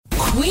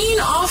Queen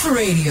of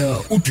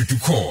Radio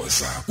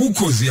uDudukhoza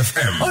uKhozi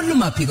FM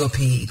olumaphiko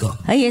phiko.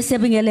 Hayi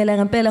siyabingelela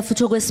ngempela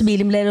futhi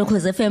okwesibili imlelo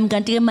uKhozi FM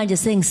kanti ke manje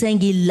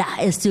sengisengila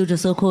e-studio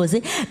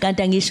soKhozi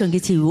kanti angisho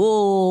ngithi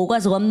wo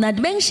kwazi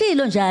kwamnandi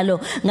bengishilo njalo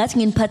ngathi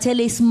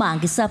nginiphathele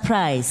isimanga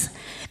surprise.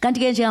 Kanti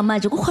ke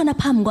njengamanje kukhona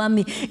phambi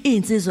kwami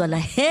insizwa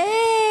la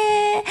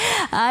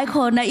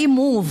ayikhona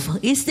imove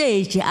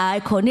istage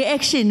ayikhona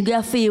iaction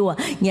kuyafiwa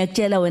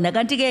ngiyakutshela wena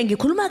kanti ke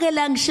ngikhuluma ke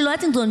la ngishilo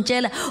wathi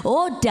ngizonitshela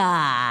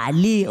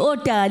Odali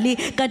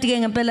kanti ke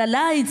ngempela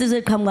la insizwe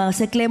eqhamuka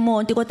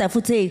ngaseClermont kodwa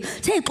futhi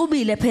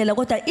seyixubile phela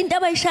kodwa into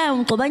abayishaya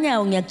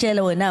umgxobanyawo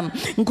ngiyakutshela wena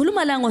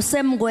ngikhuluma la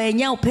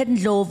ngoSemgwenya uPhethe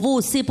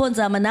Ndlovu Sipho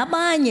Nzama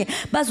nabanye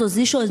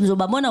bazozisho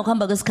nizobabona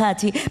ukuhamba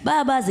kwesikhathi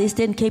bayabaza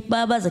Eastern Cape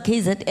bayabaza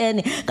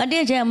KZN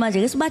kanti nje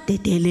manje ke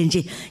sibadedele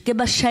nje ke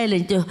bashayele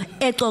into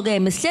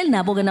ecokeme sihleli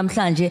nabo ke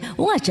namhlanje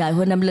ungajayi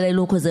wena mlaleli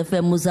uKhozi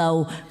FM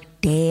uzawu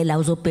dela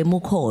uzobhema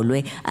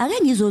ukholwe ake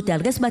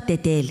ngizodala ke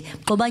sibadedele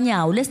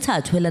uMgxobanyawo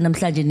lesithathu wela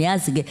namhlanje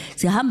niyazi ke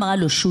sihamba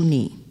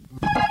ngaloshuni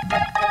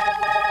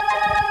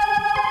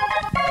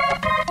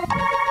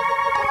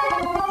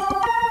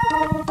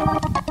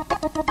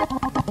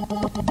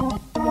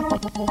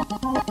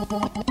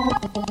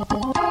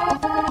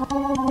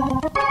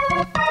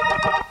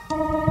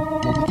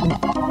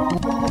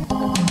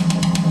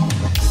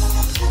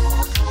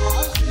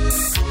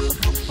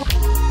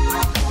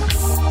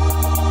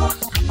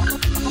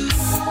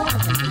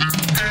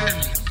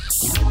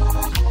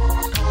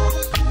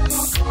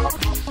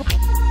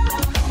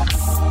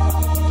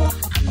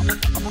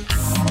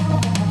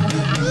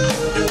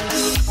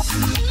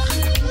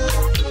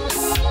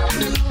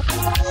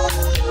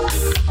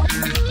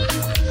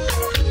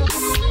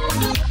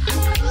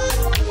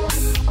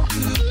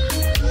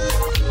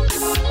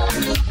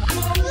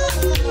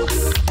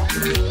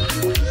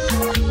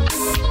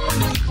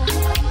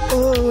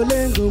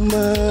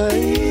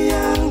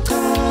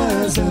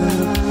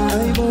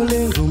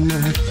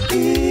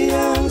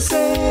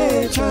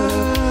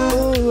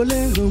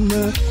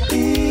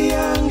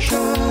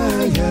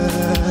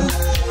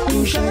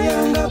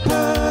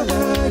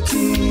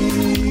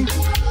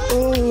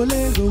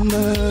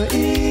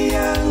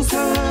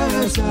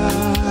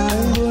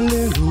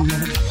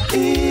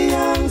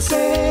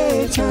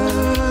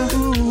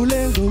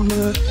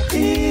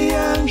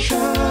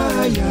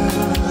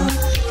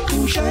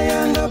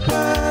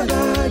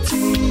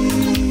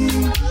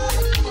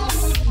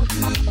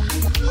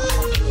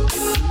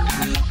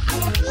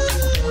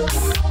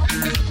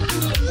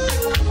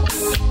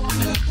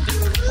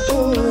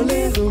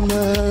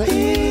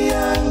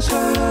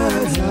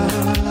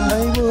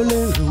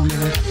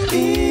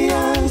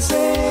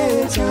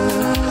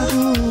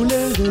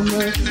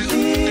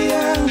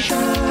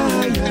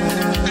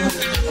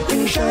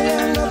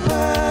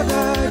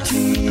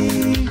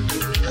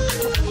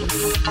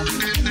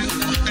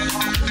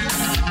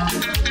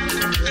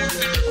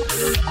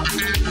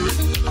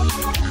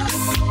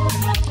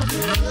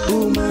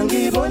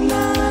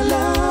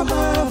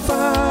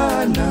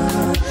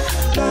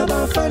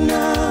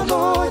labafana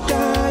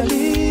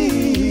Odali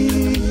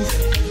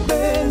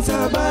benza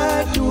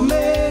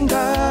badume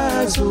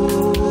ngazo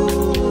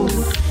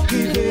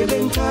ngivele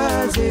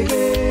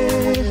ngichazeke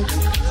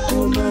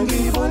uma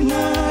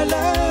ngibona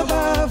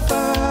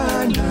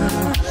labafana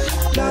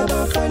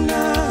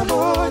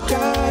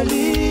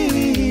Odali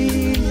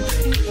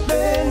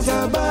benza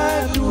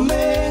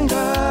badume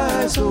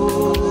ngazo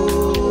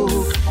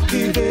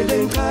ngivele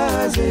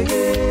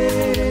ngichazeke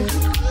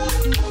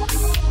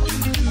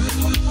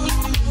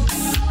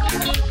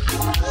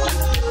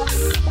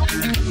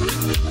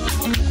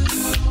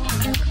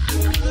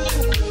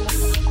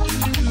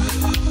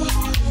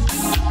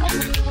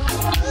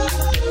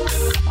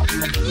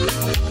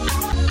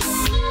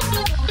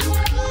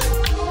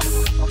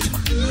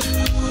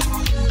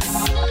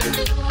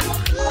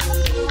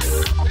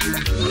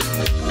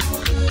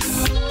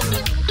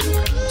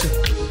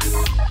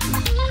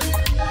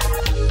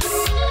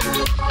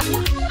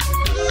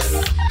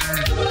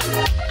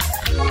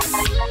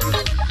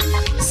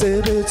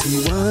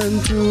Seventy 1,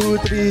 2,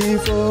 3,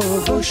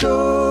 4 for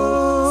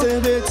sure.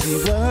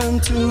 70 1,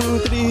 2,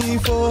 3,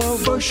 4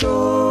 for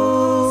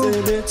sure.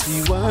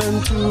 70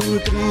 1, 2,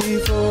 3,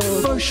 4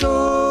 for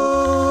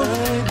sure.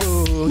 I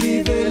go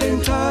ngivele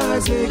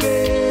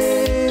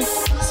ngichazeke.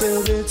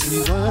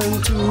 70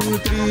 1, 2,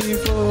 3,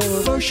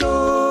 4 for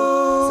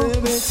sure.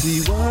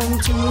 70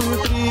 1, 2,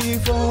 3,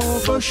 4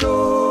 for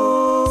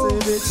sure.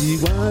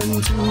 70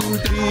 1, 2,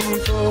 3,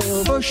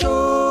 4 for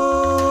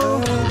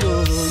sure. I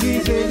go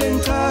ngivele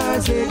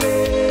ngichazeke.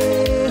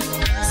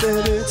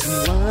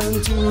 70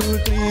 1, 2,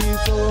 3,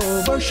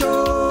 4 for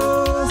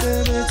sure.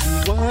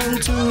 70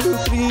 1, 2,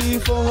 3,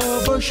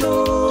 4 for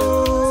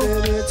sure.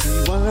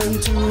 70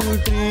 1, 2,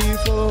 3,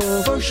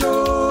 4 for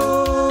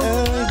sure. I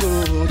go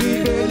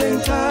ngivele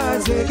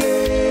ngichazeke.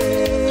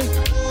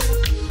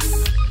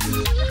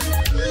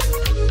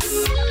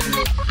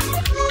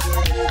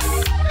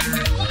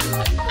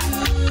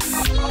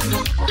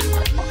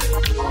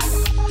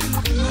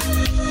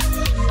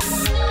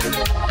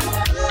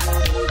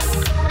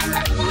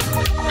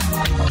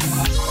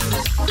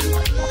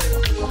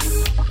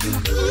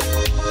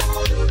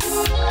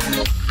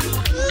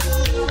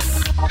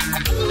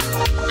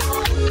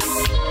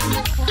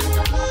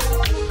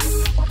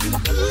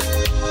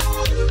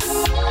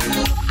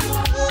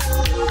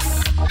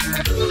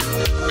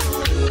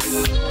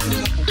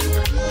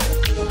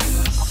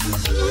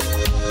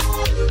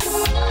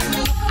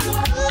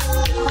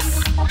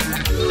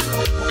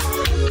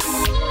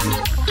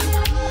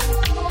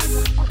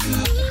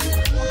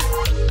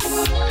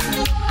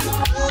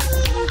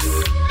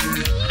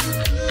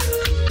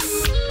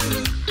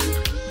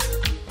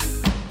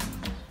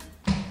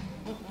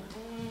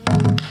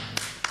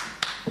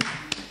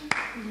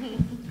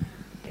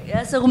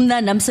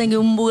 sekumnandi nami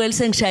sengiumbukeli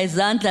sengishaya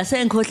izandla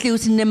sengikhohliwe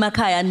ukuthi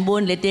nemakhaya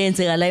aniboni lento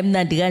eyenzeka la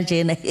emnandi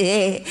kanjena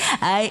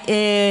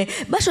hayi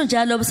basho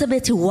njalo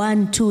sebethi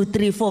 1 2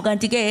 3 4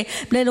 kanti ke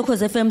mlelo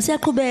eKhozi FM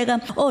siyaqhubeka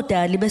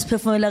Odali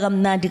besiphefumula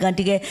kamnandi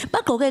kanti ke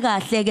bagqoke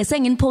kahle ke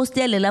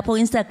senginipostele lapho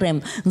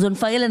Instagram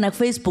ngizonifakela na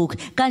Facebook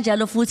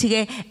kanjalo futhi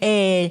ke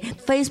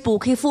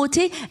Facebook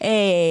futhi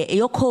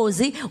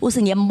eKhozi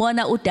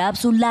usingiyambona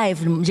uDabs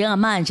live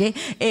njengamanje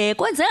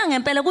kwenzeka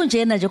ngempela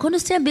kunjena nje khona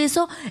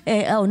isithembiso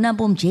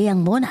awunampo mje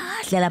yangibona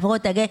kahle lapha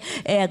kodwa ke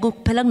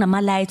kuphela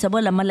kunama lights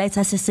yabo lama lights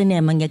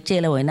asesinema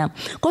ngiyakutshela wena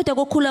kodwa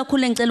kokhula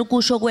khulu ngicela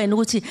ukusho kwena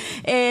ukuthi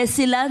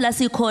sila la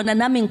sikhona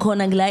nami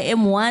ngikhona ngila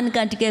M1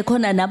 kanti ke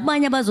khona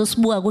nabanye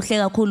abazosibuka kuhle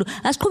kakhulu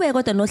asiqhubeke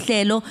kodwa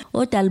nohlelo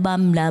Odali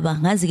bami laba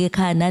ngazi ke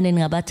ekhaya nani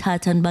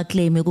ningabathatha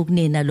nibaclaim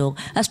kukunena lokho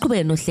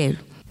asiqhubeke nohlelo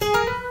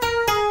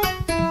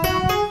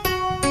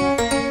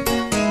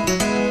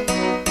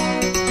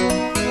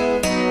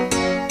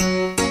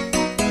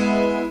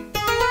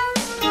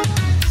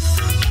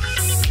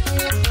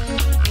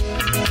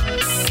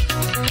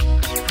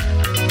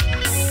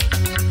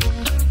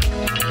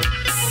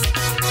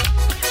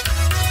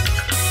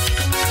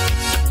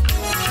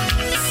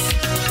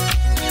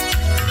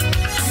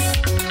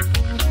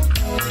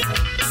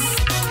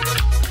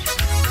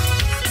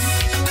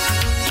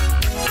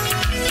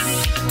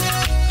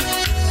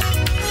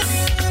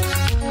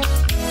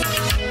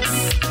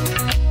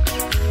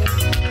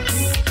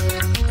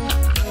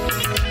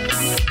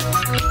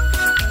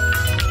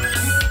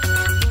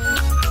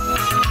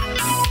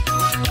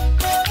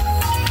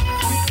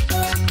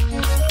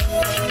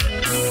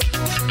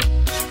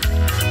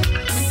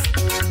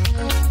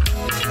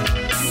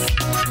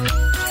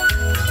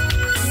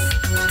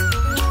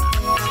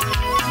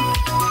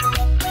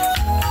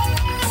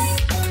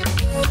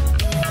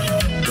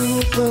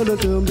Solo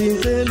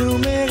tumbizelu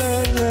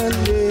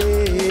megangande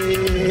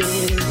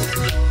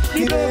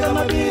Ibega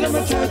mabila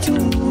matatu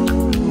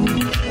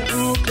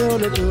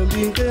Solo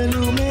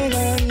tumbizelu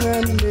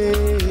megangande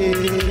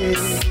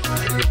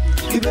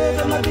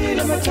Ibega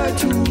mabila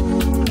matatu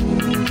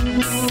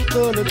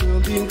Solo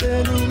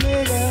tumbizelu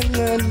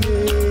megangande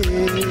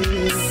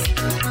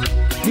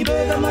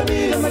Ibega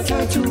mabila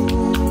matatu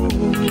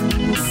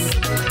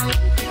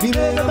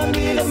Ibega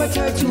mabila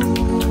matatu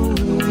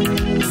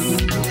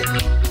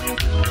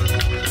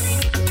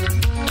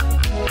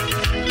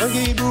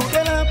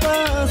Ngibukela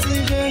phansi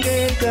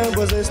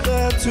njengentambo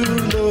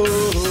zestatulo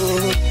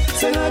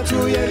sengathi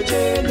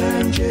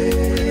uyatshela nje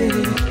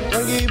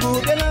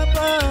ngibukela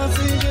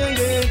phansi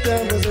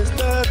njengentambo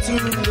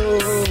zestatulo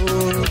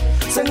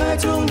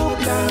sengathi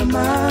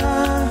unguklama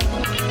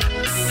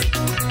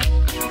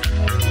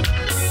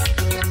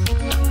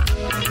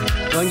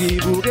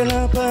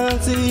ngibukela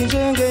phansi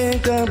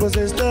njengentambo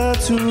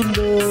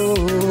zestatulo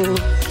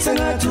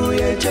sengathi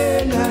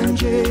uyatshela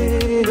nje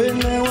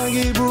wena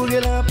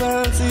wangibukela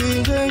phansi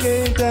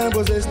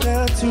njengentambo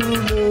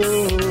zestatulo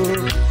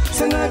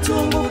sengathi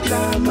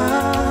unguklama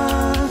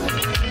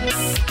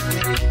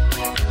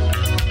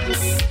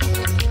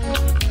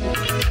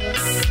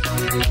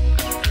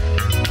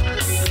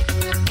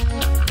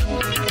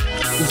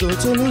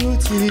uzothola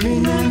ukuthi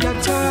mina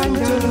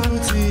ngiyakuthanda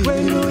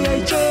wena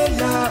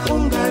uyayitshela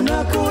umngane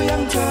wakho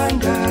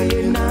uyangithanda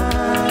yena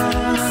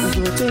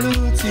uzothola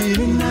ukuthi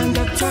mina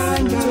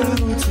ngiyakuthanda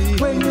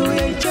wena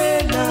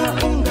uyayitshela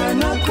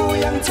umngane wakho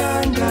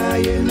uyangithanda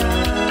yena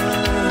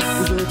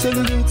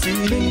uzothola ukuthi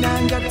mina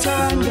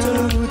ngiyakuthanda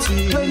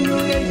wena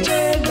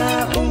uyayitshela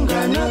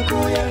umngane wakho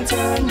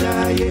uyangithanda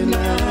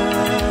yena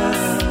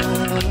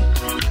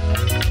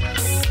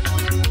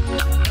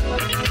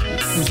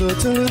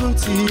uzothola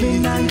ukuthi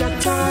mina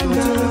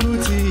ngiyakuthanda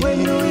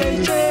wena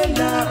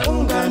uyayitshela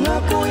umngane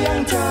wakho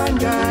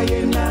uyangithanda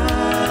yena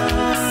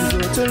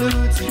uzothola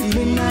ukuthi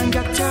mina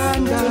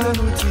ngiyakuthanda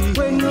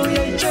wena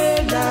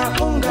uyayitshela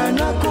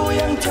umngane wakho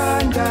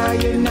uyangithanda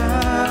yena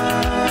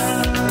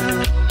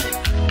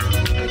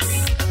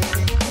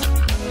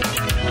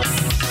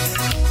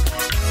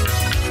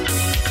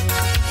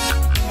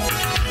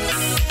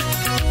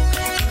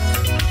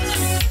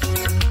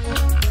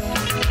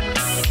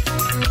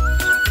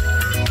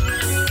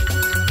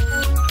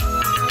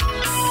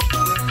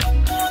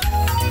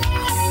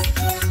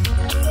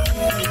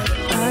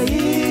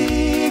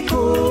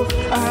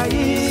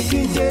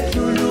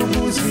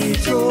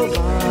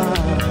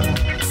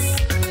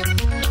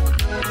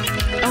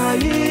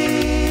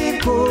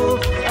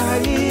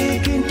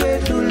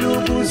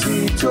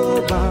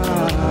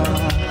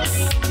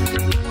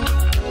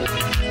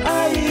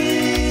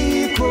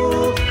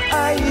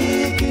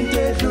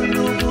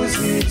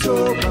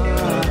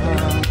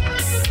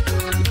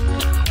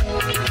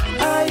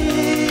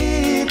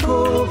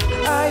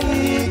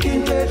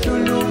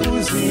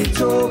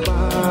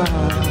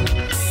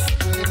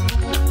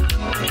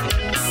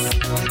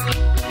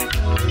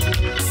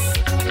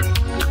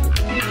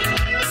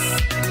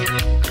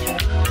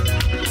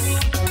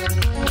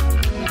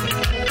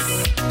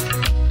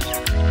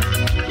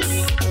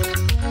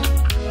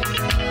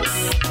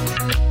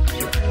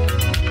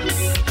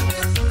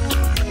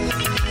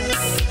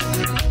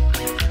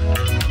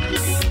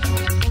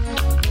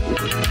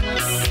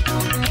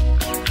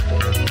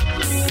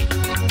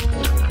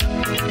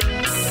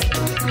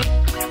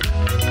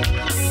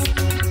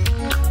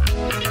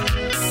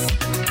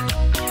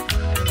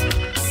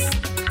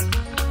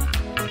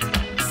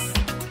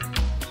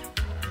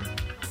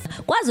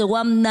yaze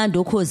kwamnandi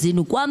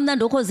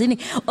okhozini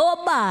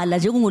obala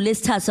nje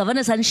kungolesithathu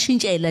savana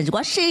sanishintshela nje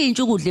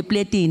kwashintsha ukudla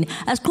eplatini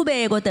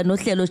asiqhubeke kodwa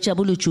nohlelo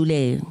ojabula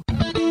ujuleyo.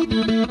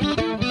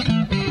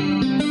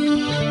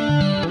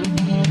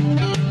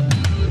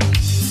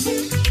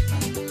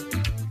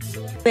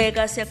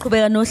 Beka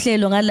siyaqhubeka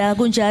nohlelo ngala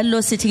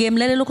kunjalo sithi ke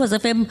mlalelo uKhozi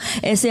FM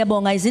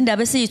siyabonga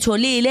izindaba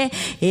esizitholile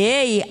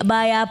hey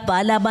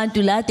bayabhala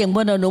abantu la ade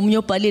ngibona nomunye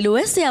obhalile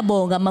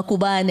wesiyabonga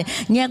Magubane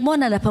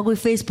ngiyakubona lapha ku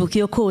Facebook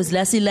yoKhozi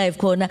la si live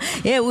khona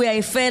hey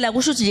uyayifela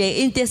kusho ukuthi nje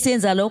into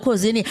esiyenza lo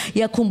Khozini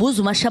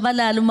yakhumbuza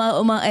umashabalala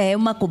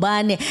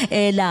uMagubane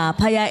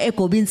lapha ya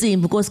egoba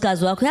insimbi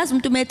nkosikazi wakho yazi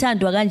umuntu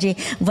umethandwa kanje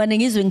ngivane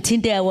ngizwe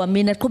ngithinteka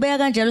kwamina qhubeka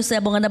kanjalo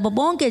siyabonga nabo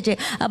bonke nje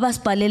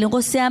abasibhalele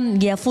Nkosi yami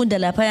ngiyafunda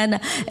lapha yana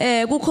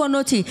kukhona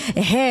uthi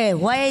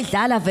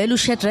wayedlala vele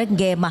uShadrack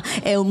Ngema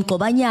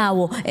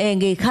uMgxobanyawo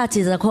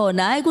ngekhathi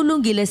zakhona hayi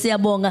kulungile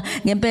siyabonga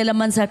ngempela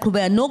manje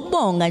saqhubeka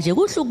nokubonga nje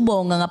kuhle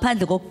ukubonga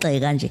ngaphandle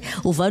kokugxeka nje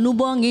uvana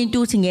ubonga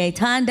into uthi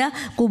ngiyayithanda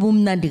kuba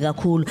umnandi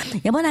kakhulu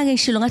yabona ke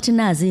ngishilo ngathi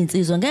nazi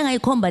insizwa ngeke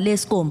ngayikhomba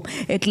leScom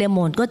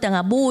eClermont kodwa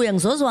ngabuya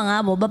ngizozwa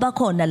ngabo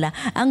babakhona la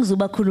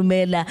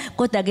angizobakhulumela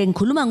kodwa ke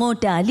ngikhuluma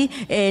ngoDali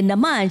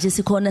namanje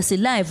sikhona si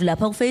live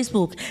lapha ku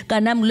Facebook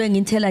kanami lo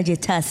ngithela nje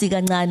thasi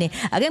kancane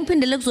ake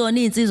ngiphindele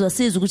kuzona insizwa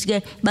siza ukuthi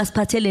ke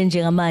basiphathele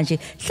njengamanje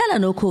hlala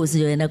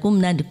noKhozi wena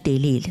kumnandi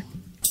kudelile.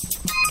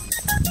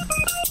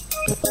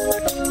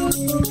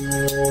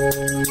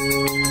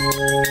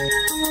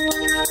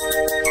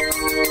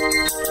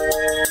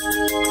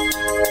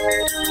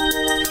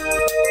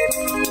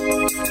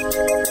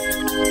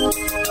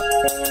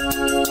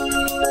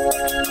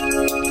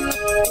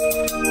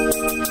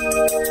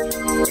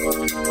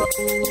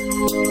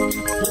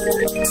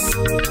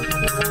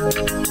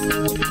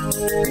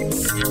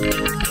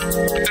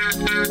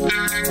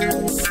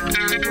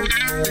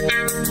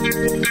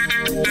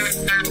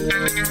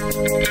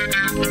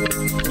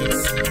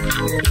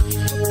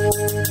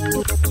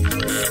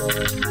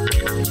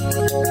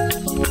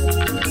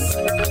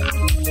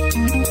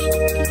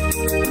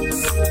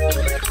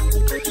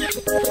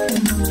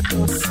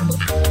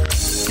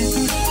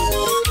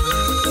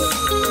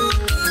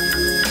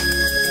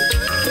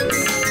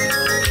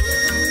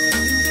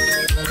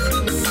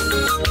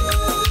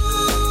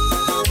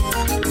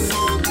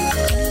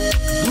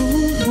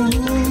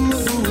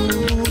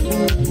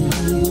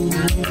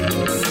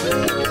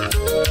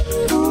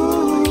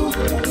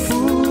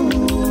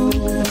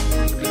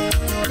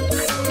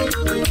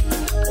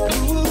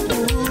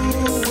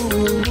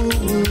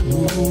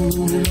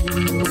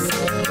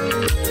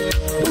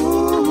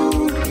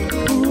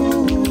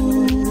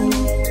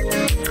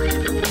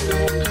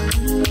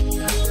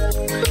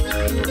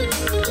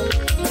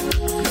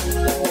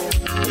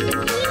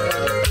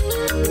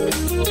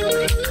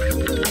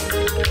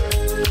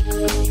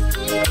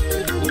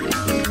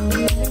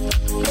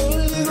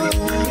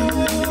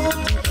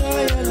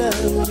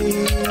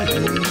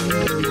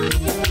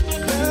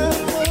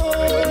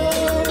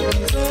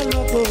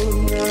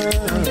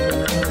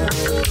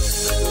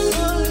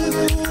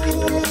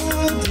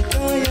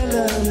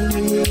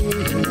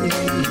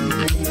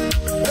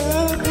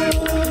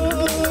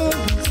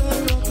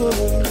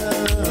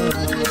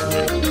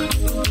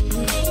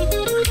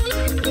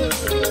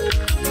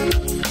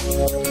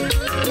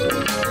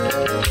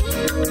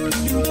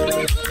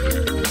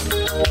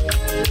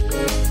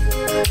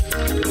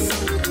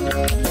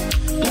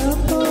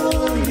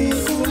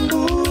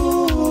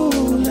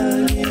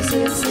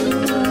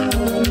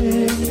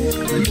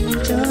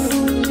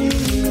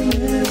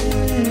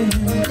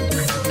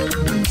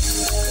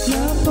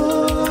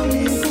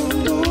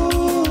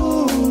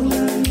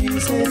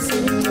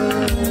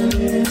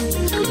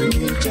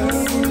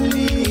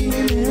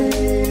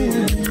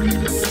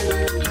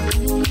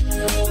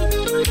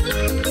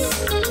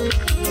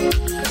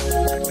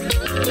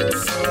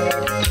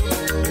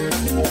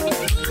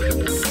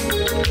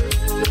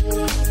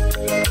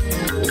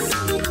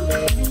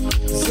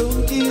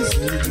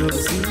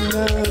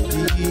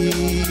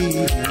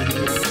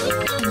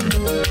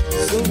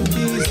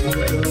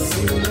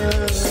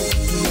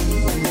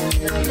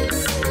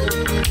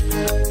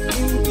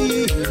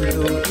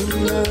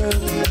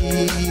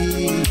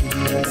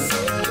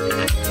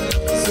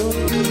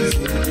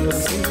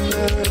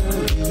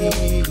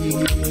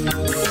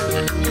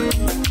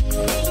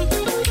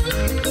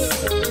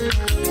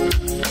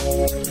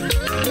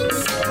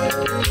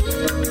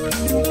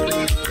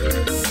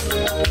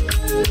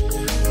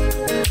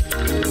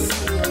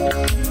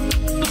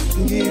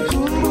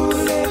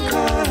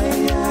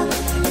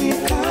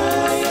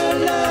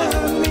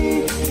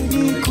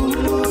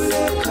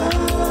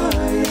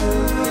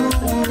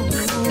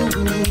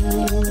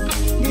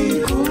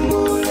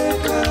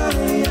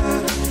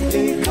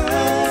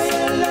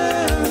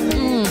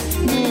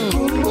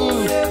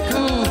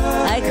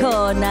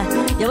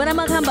 Yabona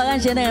makhamba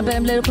kanjena ngempela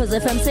mlelo Khozi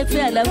FM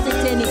sekufika la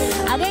usekutheni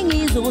ake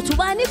ngizwe ukuthi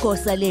ubani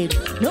igosa lethu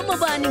noma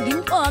ubani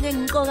ngimqoke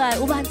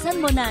ngimqokayo ubani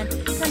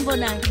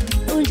sanibonani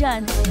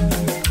unjani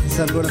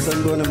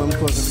Sanibona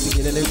mamkhoza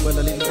sigelele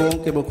kwalaleli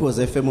bonke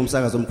bokhoza FM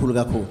umsakazo omkhulu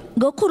kakhulu.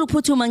 Ngokukhulu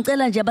uphuthuma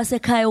ngicela nje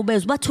abasekhaya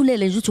ubezwe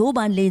bathulele nje uthi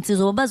ubani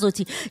lensizwa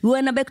bazothi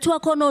wena bekuthiwa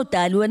khona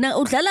Odali wena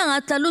udlala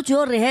ngathi uthi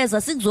yo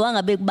rehearse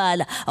sikuzwanga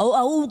bekubala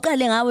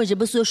awuqale ngawe nje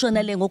bese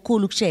uyoshona le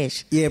ngokukhulu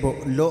kusheshsha. Yebo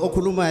lo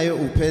okhulumayo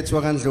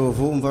uPhethu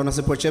kaNdlovu umfana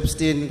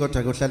wasePortchepstein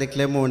kodwa uhlala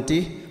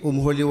eClermont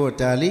umholi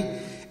woDali.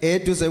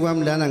 Eduze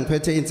kwamlana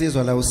ngiphethe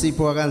insizwa la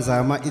uSipho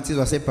wakanzama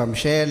insizwa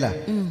sebhamshela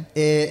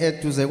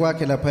eduze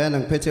kwakhe lapha yana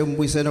ngiphethe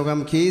umbuyiseno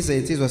kaMkhize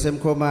insizwa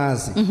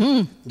semkhomazi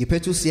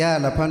ngiphethe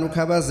uSiyala phana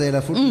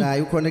ukhabazela futhi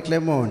naye ukhona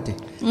eClermont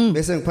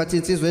bese ngiphatha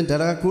insizwa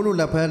endala kakhulu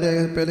lapha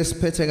phela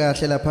siphethe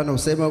kahle lapha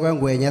noSema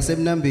kwaNgwenya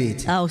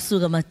semnambithi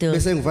awusuka madoda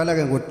bese ngivala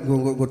ke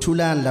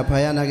ngothulani lapha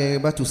yana ke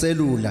bathi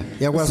uselula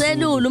yakwazi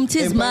uselula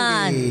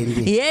umthizimani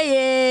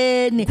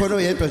yeyeni khona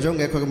oyedwa nje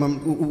ongekho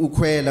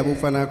ukhwela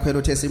bufana khwela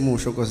uthesa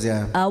imusho Nkosi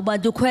yami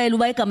awubantu ukhwela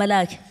uba igama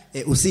lakhe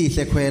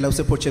usihle khwela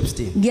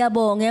usePortchepstein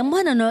ngiyabonga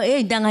ngibona no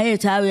intanga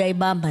yethu hayo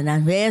uyayibamba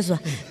nani wezwa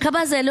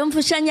khabazela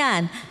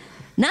umfushanyana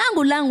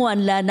nangu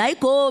langwani la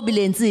nayigobi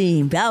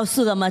lensimbi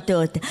awusuka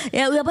madoda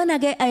uyabona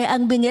ke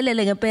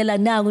angibingelele ngempela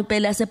nangu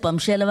impela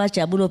yasebhamshela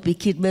abajabula obig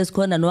kid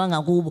besikhona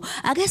nowangakubo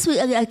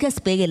ake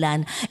sibheke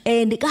lana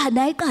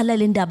nayiqala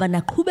le ndaba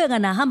naqhubeka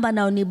nahamba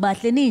nawo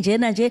nibahle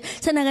ninjena nje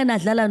senake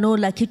nadlala no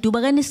Lucky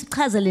Duba ke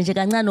nisichazele nje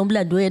kancane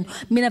nomlando wenu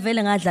mina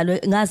vele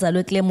ngazalwe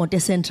eClermont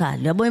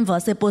eCentral yabo emva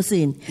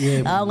waseposini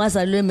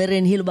ngazalwe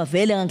eMarian Hill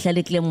bavele ngihlala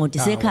eClermont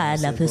sekhaya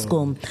lapha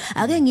eSikhoma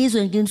ake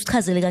ngizwe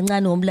ngisichazele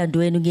kancane ngomlando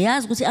wenu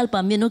ngiyazi ukuthi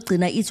album mina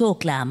ogcina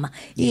ithoklama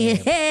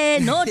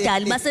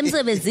noDali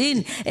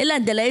basemsebenzini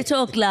elandela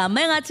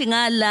ithoklama engathi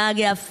ngala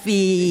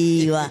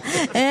kuyafiwa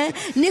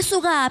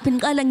nisuka phi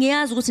niqala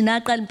ngiyazi ukuthi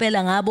naqala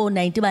impela ngabo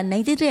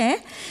 93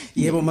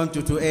 yebo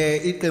mamdudu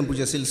iqembu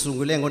nje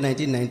silisungule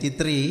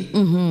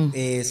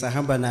ngo1993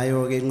 sahamba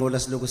nayo ke inqola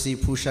siloku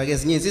siyiphusha ke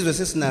ezinye insizwe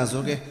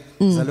sesinazo ke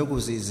zaloku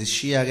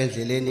zishiya ke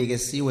endleleni ke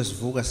siwe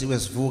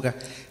sivuka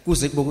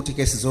kuze kube ukuthi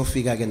ke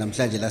sizofika ke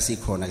namhlanje la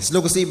sikhona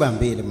siloku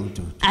siyibambile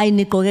mamdudu ayi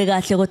niqoke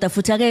kahle kodwa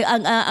futhi ake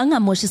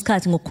angamoshi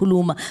isikhathi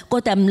ngokukhuluma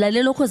kodwa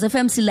mlalelo eKhozi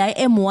FM sila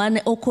M1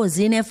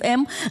 eKhozini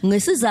FM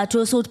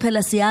ngesizathu sokuthi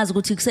phela siyazi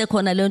ukuthi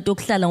kusekhona le nto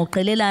okuhlala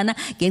ngoqelelana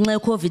ngenxa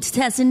yeCovid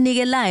sithe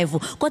sinike live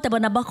kodwa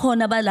bona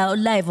bakhona bala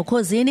live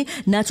eKhozini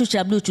nathi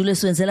uJabulu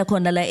Julius wenzela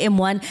khona la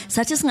M1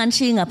 sathi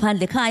singanishiyi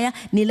ngaphandle ekhaya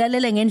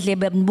nilalele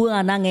ngendlebe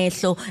nibuka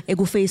nangehlo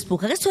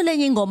ekuFacebook ake sithole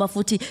enye ingoma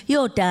futhi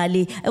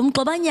yoDali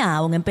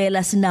umgxobanyawo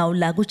ngempela sinawo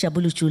la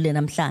kuJabulu Julius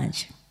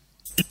namhlanje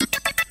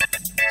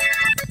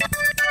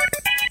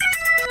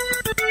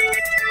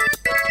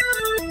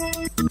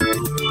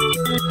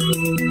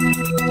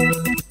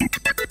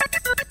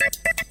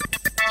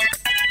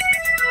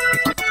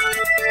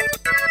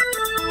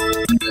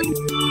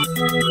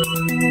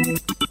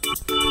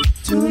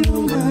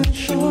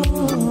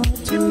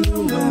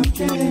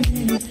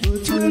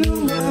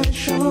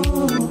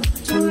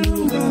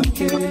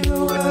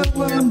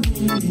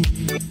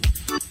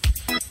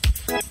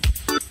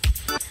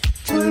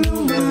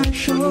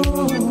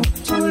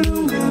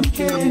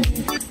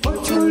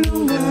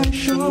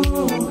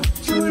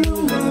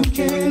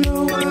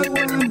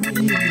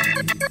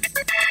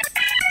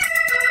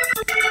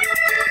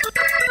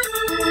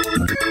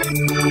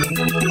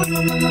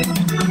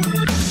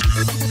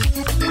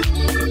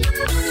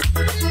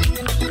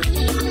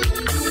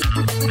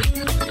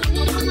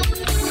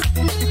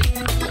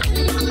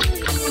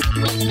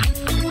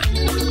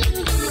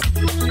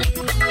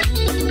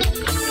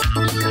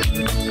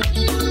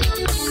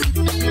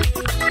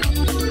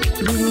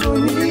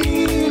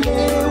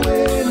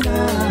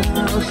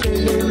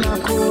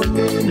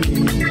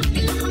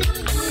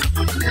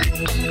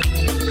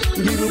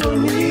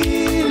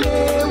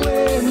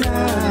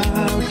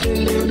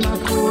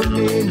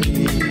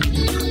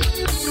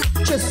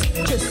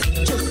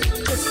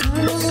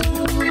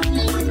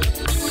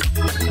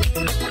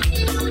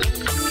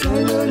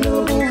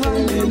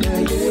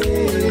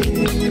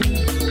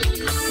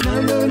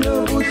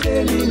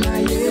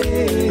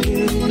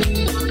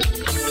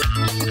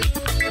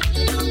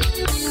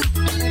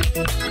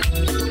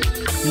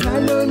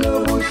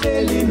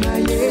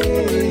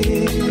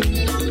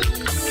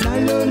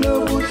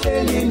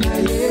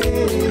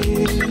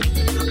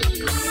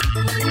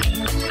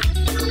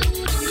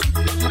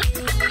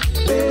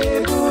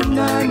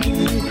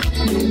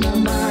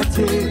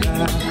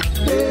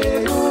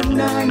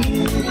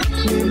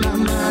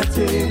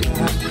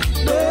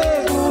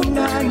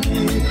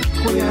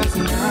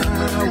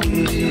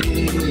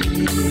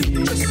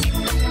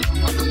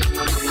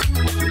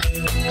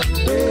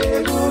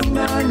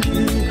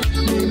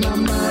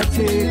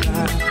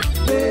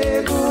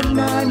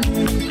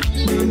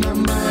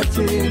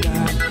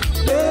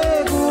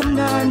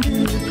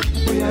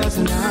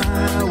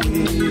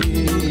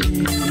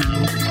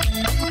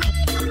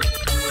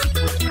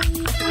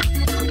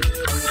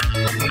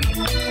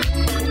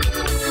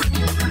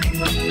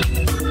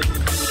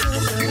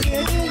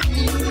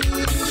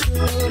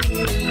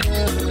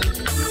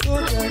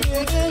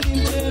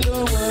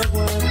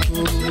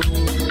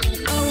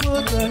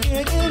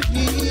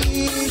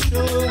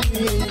Show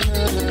me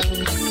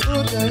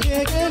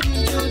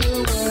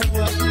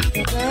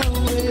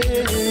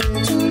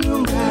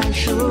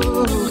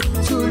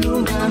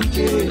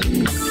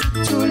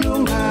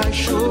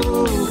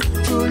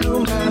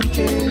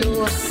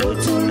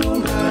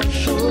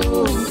Tulungasho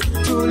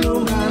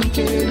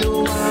tulungamkelo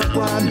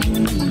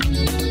wakwami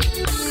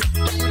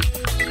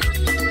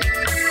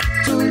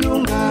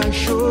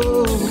Tulungasho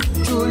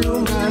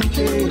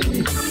tulungamkeli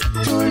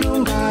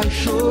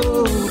Tulungasho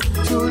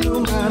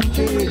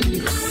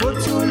tulungamkeli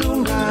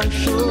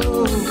Tulungasho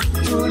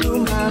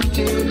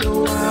tulungamkelo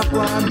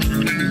wakwami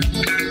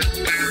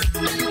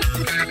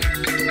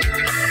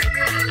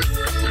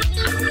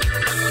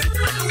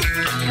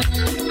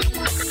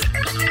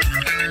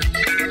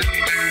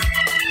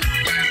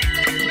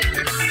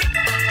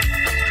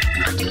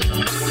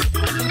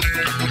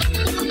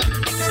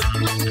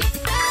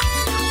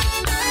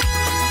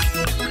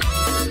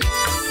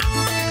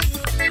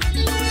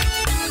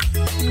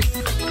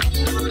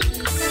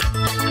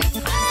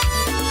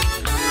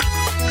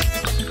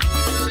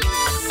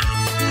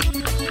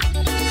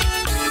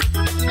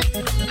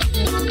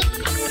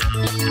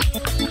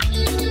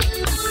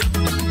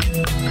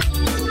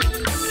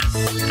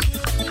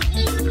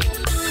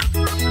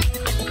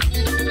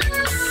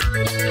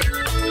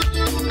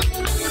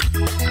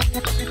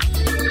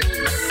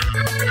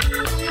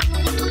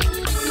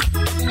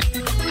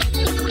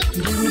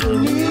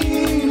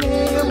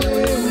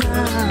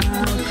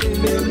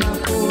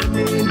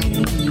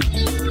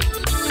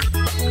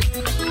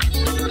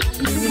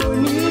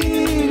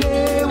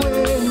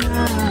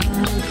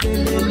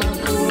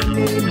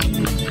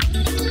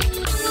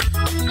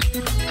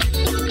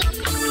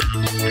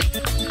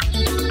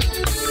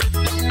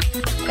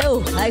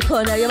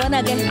Khona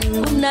yabona ke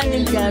umnandi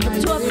njalo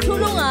kuthiwa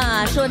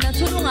thulungasho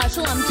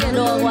nathulungasho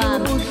ngamtshelo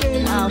kwami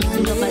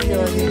mfundisi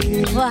madoda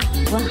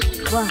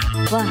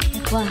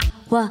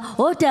wa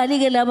Odali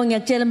ke labo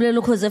ngiyakutshela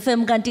mlelo eKhozi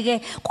FM kanti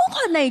ke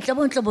kukhona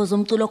inhlobonhlobo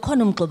zomculo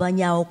khona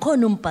umgxobanyawo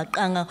khona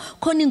umbhaqanga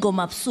khona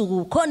ingoma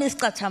ebusuku khona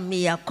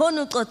isicathamiya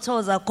khona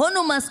ucothoza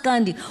khona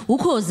uMaskandi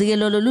uKhozi ke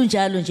lolo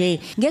lunjalo nje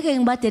ngeke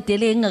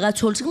ngibadedele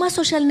ngingakatholi kuma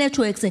social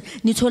networks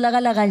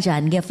nitholakala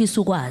kanjani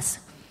ngiyafisa ukwazi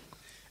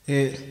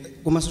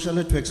kuma social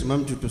networks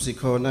mamdudu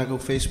sikhona ku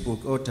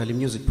Facebook Odali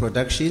Music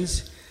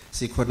Productions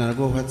sikhona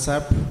ku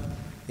WhatsApp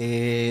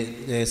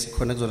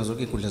sikhona kuzona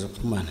zonke inkundla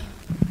zokuxhumana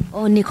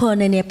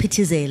nikhona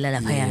niyaphithizela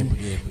lapha yana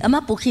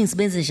ama bookings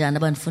benze njani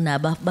abanifuna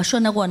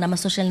bashona kuona ama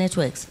social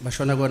networks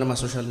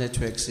social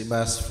networks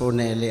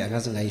basifonele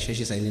akaze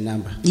ngayisheshisa ini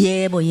number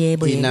yebo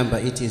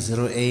number it is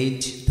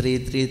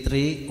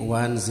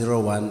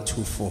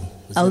 0833101124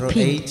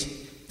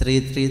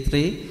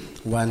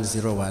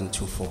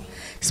 0833101124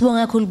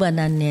 Sibonga kakhulu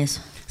banani neso.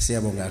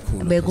 Siyabonga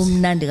kakhulu.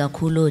 Bekumnandi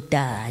kakhulu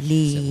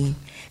Odali.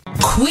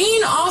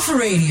 Queen of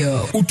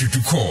Radio.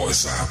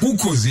 uDudukoza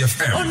kuKhozi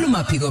FM.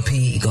 Olumaphiko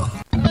phiko.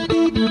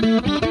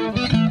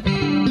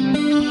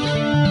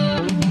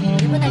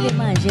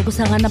 Manje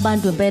kusangana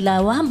abantu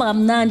impela wahamba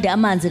kamnandi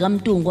amanzi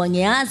kamntungwa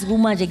ngiyazi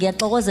kumanje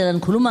ngiyaxokozela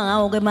nikhuluma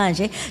ngawo ke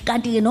manje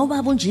kanti ke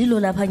nobaba unjilo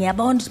lapha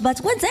ngiyabona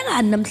bathi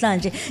kwenzekani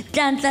namhlanje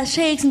Nhlanhla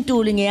Shakes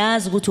Ntuli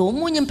ngiyazi ukuthi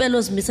umunye impela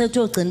ozimise ukuthi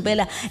ogcina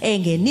impela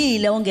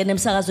engenile ongena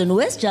emsakazweni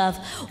wesJaff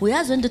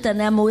uyazi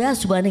indodana yami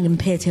uyazi ubani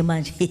ngimphethe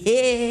manje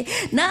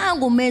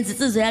nangu uMenzi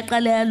insizwe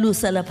yaqala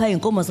yalusa lapha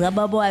inkomo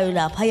zikababa wayo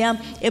lapha ya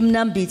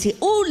eMnambithi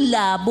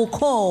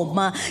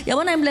bukhoma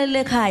yabona imlelele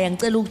ekhaya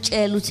ngicela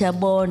ukutshela ukuthi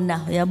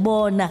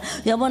uyabona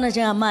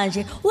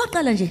njengamanje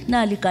waqala nje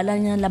nali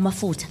igalanya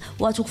lamafutha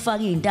wathi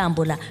ukufaka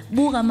izintambo la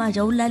buka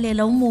manje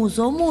ulalela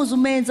umuzo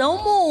uMenzi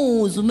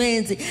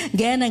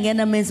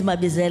ngena Menzi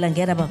mabizela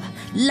ngena baba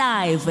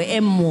live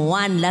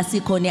M1 la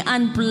sikhona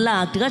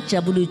unplugged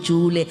kaJabulu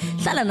Jule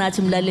hlala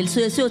nathi mlaleli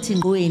siyothi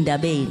ngqo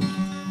endabeni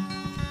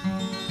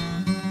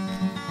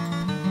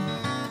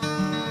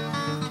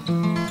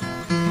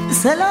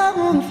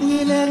Salamu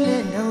mfile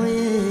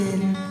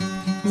lendaweni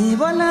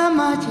Nibona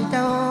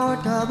machita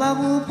oda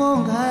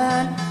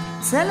babuphongana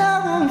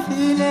Salamu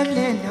mfile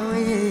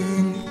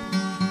lendaweni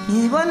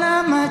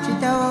Nibona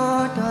machita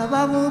oda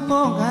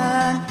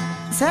babuphongana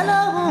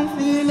Salamu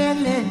mfile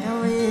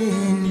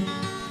lendaweni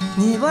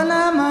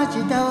Nibona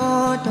machita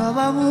oda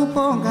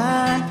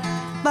babuphongana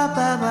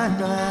Baba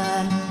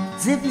bantwana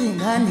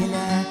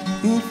zipinganila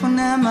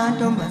nifuna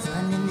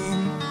amantombazane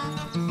mina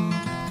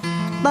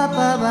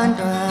Baba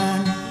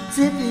bantwana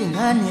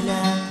zipinganila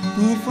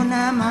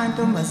nifuna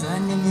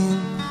amantombazane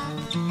mina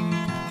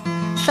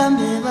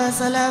Hlambe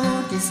basala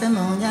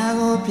kuDisemba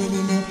unyaka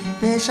ophelile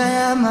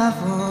beshaya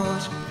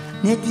amavosha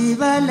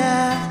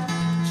netibala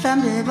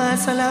Hlambe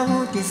basala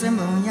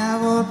kuDisemba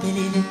unyaka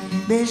ophelile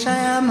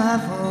beshaya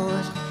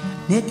amavosha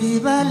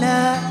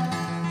netibala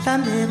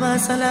Hlambe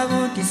basala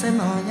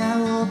kuDisemba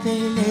unyaka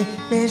ophelile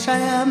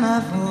beshaya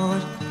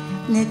amavosha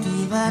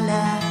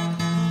netibala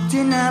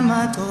Tina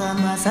magcoka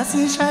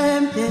masasishaya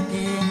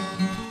empedeni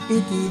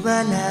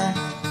Itibala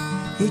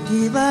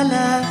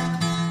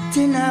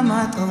Tina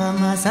magcoka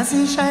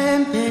masasishaya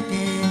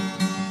empedeni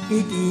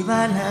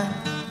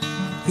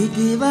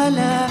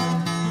Itibala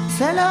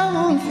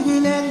Salamu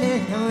mfikile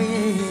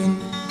lendaweni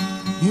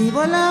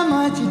Ngibona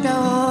machita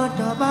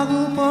odwa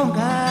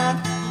bakuphongana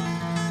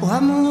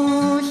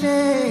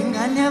Wamuhle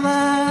ngane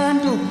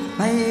yabantu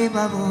baye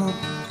babo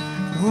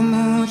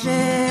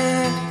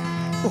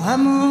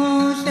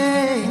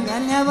Wamuhle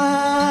ngane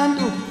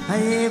yabantu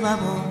aye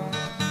babo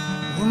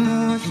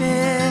umuhle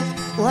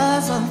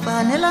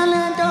wazongifanela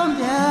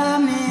nentombi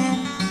yami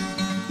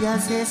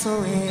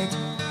yaseSoweto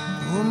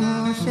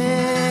umuhle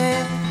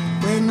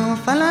wena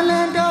ufana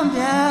nentombi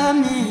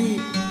yami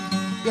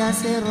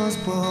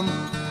yaseRosbom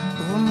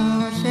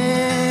umuhle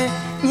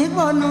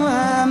ngibona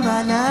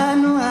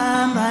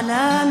uhamba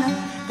lana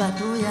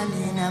kade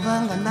uyalena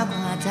abangani bakho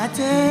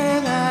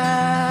ngathatheka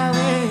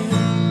we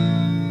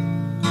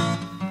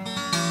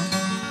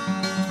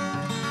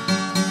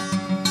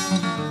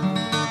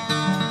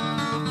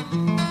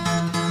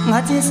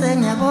ngathi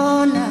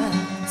sengiyabona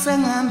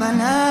sengihamba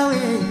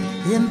nawe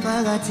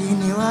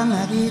emphakathini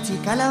wangakithi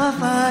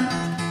kalabafana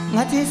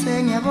ngathi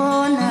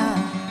sengiyabona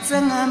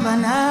sengihamba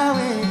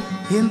nawe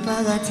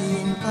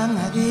emphakathini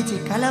wangakithi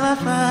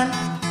kalabafana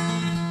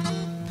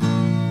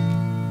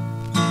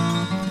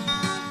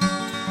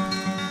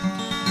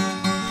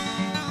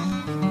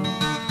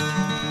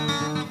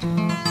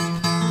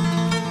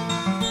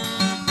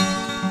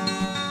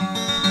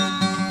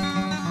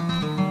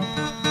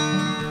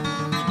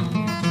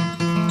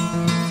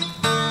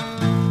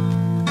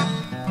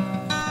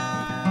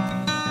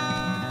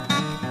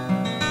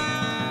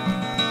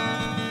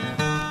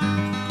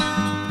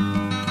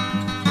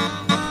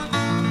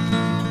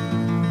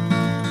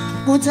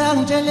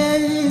Uthangitshele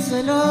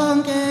izwe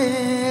lonke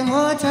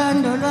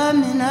ngothando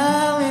lwami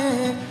nawe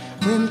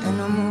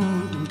wemntana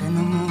womuntu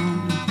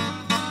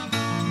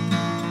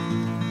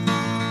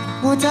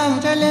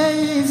Uthangitshele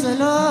izwe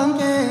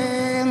lonke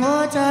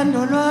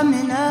ngothando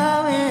lwami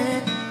nawe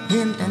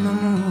wemntana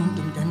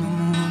womuntu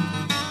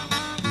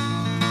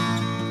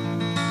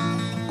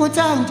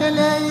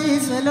Uthangitshele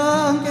izwe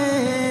lonke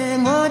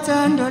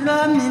ngothando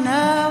lwami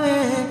nawe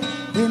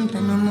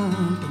wemntana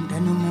womuntu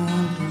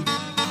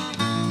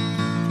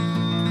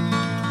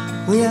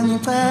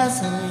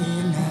Uyangicasa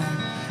wena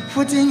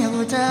futhi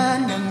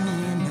ngiyakuthanda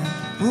mina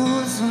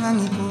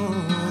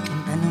uzungangikhohlwa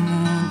mntana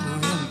womuntu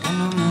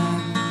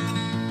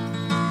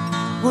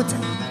uthi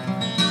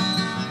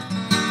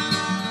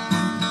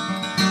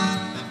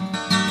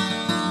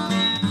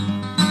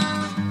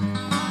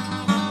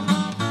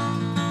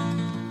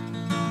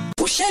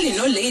uhleli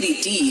no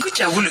Lady D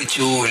kujabule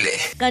jule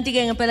kanti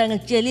ke ngempela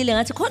ngikutshelile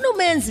ngathi khona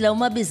uMenzi la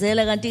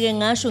umabizela kanti ke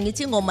ngasho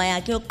ngithi ingoma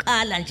yakhe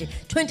yokuqala nje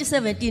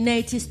 2017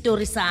 ethi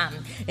story sami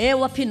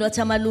waphindwa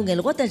wathi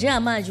amalungelo kodwa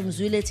njengamanje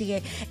umzwile ethi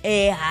ke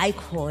hayi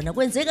khona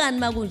kwenzekani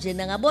makunje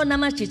ngabona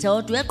amajitha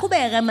wodwa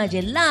uyaqhubeka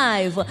manje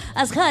live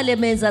asikhale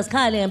Menzi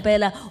asikhale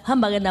ngempela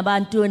uhamba ke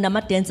nabantu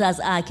nama dancers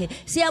akhe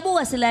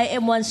siyabuka sila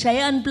M1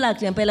 Shaya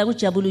Unplugged ngempela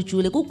kujabule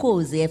jule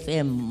kuKhozi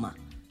FM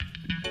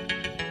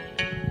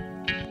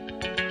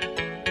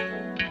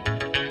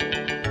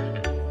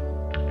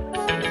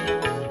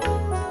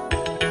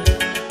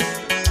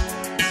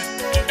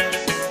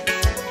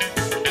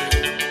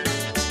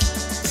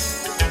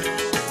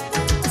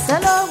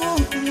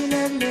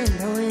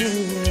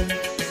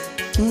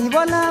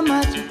Ngibona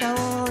majita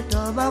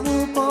wodwa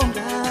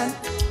bakuphonga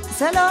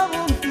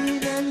selokhu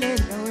ngifile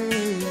ndawe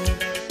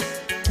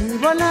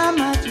Ngibona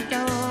majita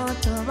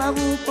wodwa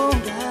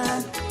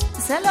bakuphonga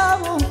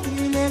selokhu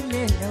ngifile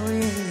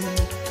ndawe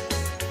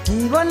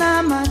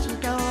Ngibona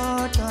majita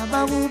wodwa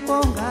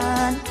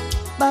bakuphonga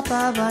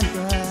baba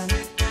abantwana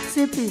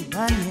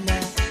siphibanela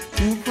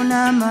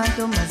ngifuna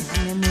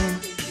amantombazane mina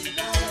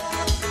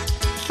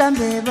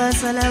Mhlambe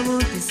basala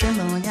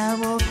kuDisemba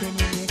ngonyaka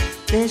ophelele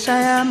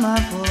beshaya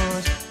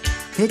amabhola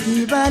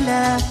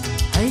Edibala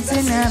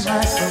ayithena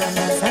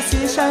basala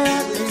sasishaya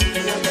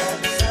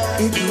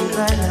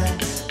Edibala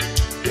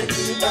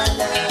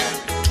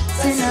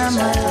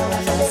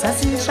sinamabhola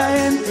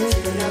sasishaya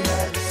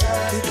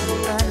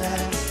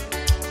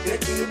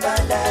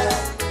Edibala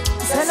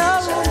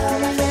selokhu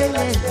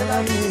ngifile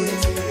ndawe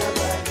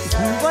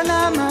ngibona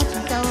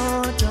amajita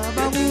wodwa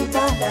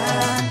bakuphonga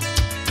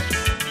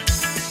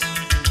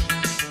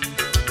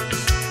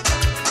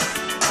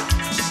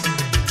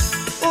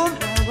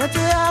Wathi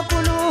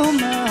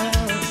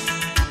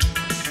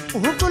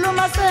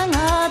ukhuluma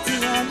sengathi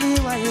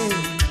waliwa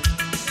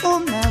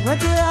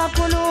wathi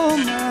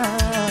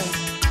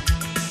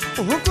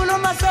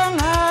ukhuluma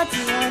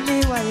sengathi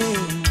waliwa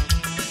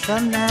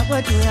kamna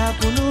wathi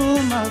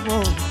uyakhuluma bo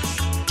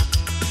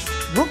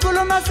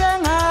ukhuluma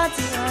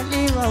sengathi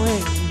waliwa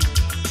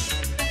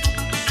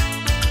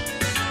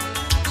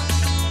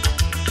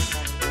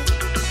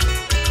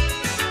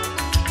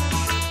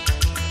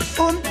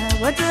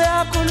wathi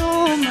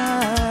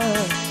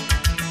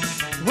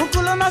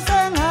ukhuluma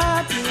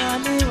sengathi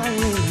waliwa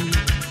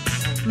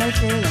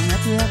Mayifika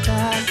ngathi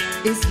uyakhala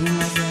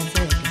izinga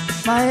ziyenzeka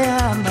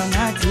mayihamba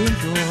ngathi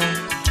indlovu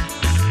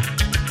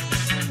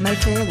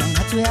Mayifika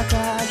ngathi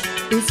uyakhala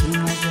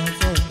izinga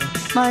ziyenzeka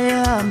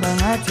mayihamba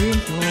ngathi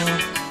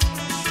indlovu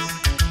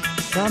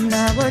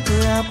kamna wathi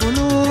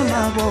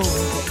uyakhuluma bo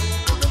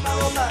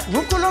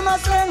ukhuluma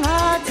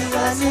sengathi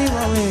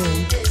waliwa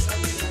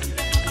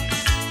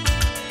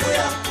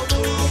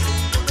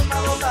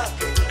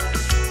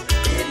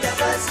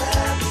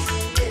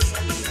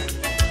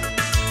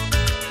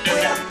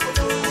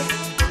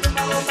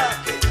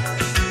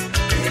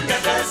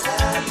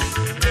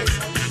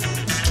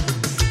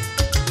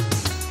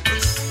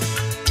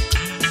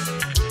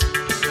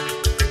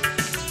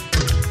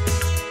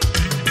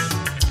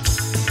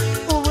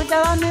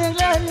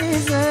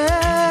bamingilelize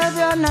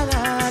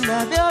byanakala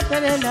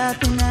byophelela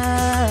thina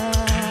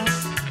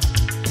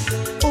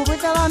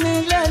ubuhle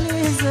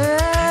bamingilelize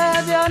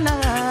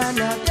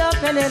byanakala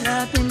byophelela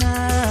thina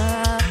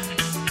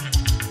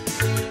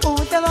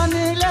ubuhle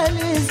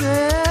bamingilelize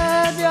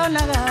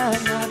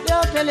byanakala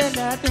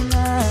byophelela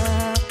thina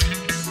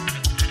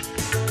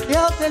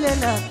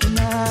byophelela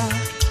thina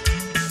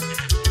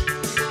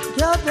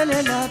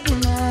byophelela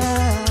thina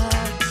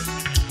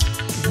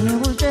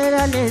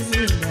ngikutshela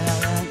lezi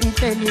ndaba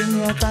ngihleli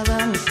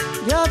ngiyacabanga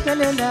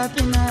byophelela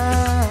thina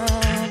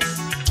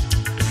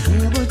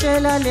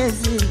ngikutshela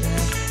lezi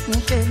ndaba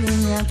ngihleli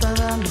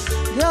ngiyacabanga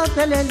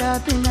byophelela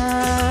thina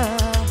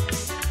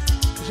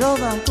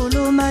njoba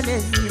ngikhuluma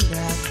lezi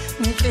ndaba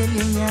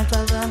ngihleli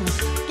ngiyacabanga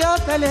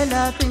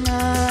byophelela thina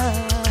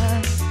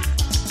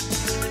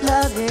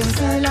lave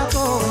ngiphila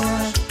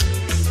khona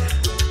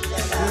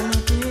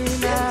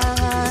ngiphila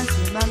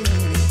kanzima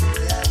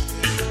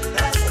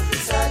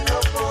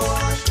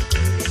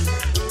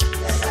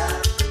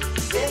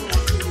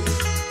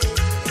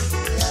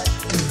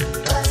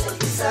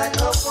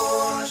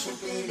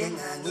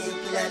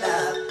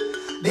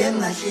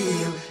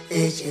bengadliwa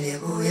ejele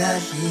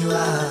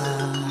kuyadliwa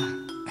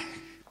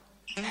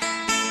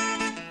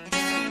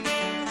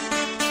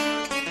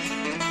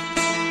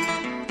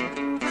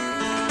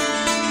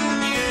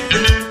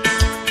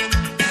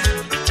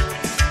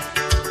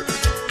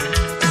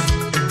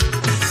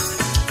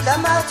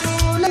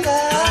lamathuna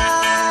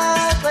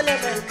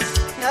ngaqwelela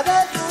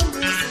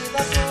nabafundisi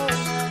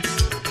bakhona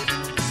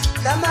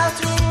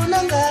lamathuna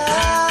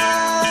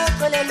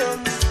ngaqwelela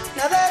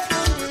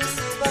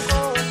nabafundisi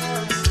bakhona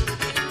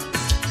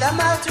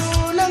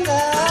lamathuna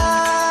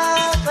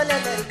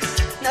ngaqwelela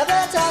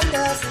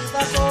nabathandazi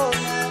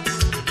bakhona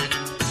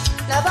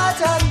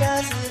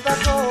nabathandazi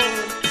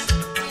bakhona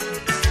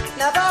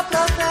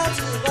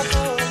nabaprofeti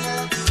bakhona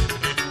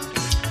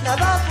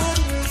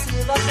nabafundisi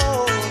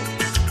bakhona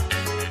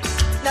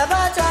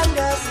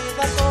nabathandazi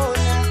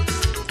bakhona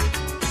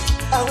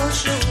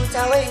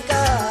awushutha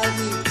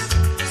wenkabi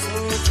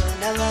sodwa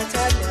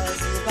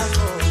nabathandazi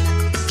bakhona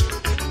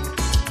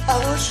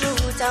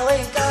awushutha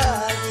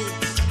wenkabi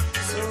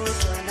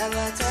sodwa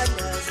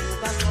nabathandazi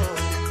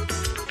bakhona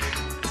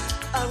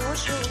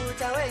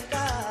awushutha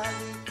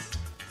wenkabi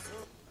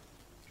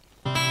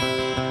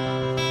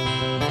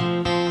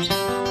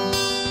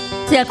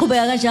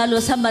Siyaqhubeka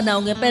kanjalo sihamba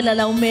nawo ngempela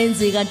la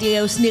uMenzi kanti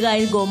ke usinika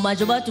ingoma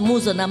nje bathi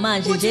umuzo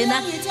namanje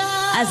njena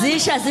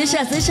azisha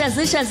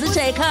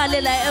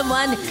ekhaya la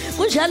M1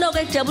 kunjalo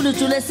ke kujabula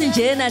ujule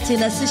esinjena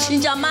thina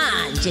sishintsha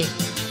manje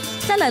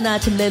hlala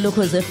nathi mlelo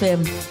eKhozi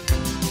FM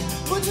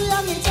uthi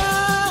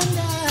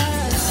uyangithanda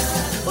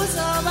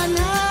uzoba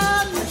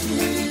nami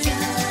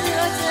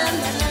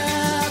uyothanda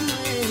nami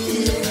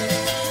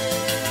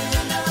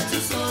nathi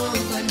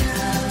soba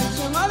nami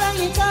njengoba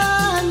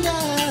ngithanda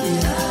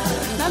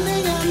nami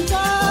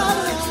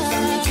ngiyamthanda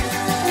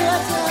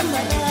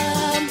uyothanda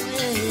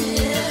nami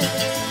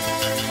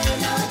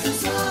nathi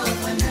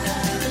soba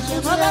nami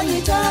njengoba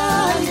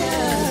ngithanda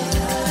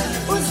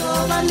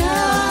uzoba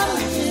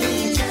nami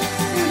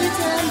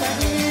ulithanda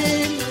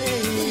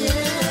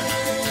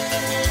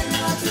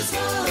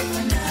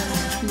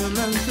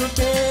noma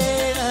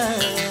ngihlupheka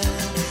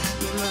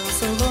noma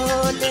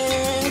ngisobole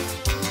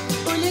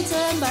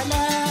ulithemba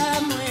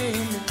lami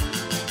wena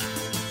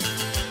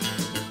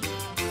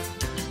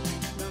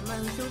noma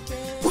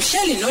ngihlupheka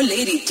Uhleli no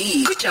Lady D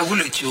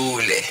kujabula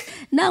ujule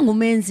nangu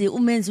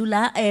uMenzi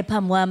la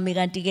phambi kwami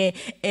kanti ke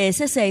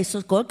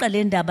sesiyayisogoqa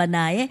le ndaba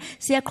naye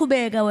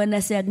siyaqhubeka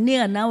wena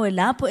siyakunika nawe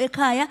lapho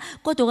ekhaya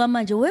kodwa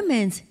kwamanje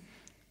weMenzi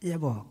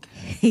yebo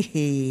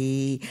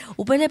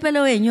upelepele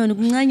wenyoni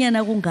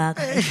kuncanyana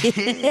kungaka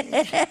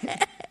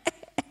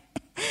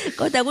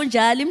kodwa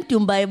kunjalo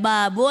imdumba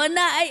ebaba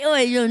wona ayi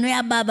oyenyoni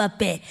uyababa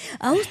bhe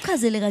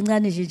awusichazele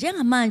kancane nje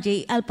njengamanje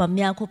ialbum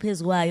yakho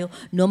phezukwayo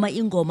noma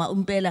ingoma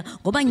umpela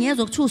ngoba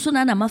ngiyezwa ukuthi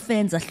usunana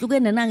fans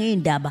ahlukene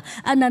nangeindaba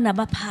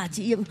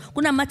ananabaphathi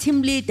kunama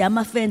team leader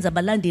ama fans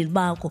abalandeli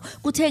bakho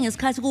kuthe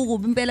ngesikhathi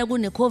kukubi impela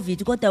kune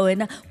COVID kodwa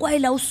wena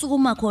kwayila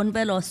usukuma khona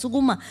impela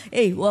wasukuma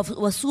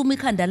wasukuma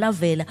ikhanda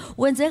lavela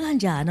wenze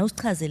kanjani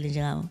usichazele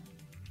nje ngawo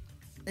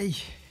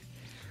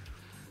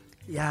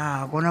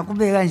ya kona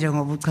kube kanje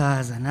ngoba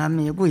uchaza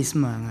nami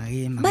kuyisimanga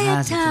kimi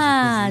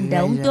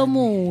bayathanda umuntu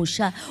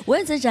omusha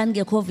wenze njani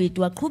ngeCovid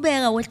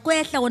waqhubeka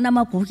wehlehla wona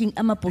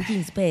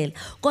ama-bookings phela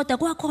kodwa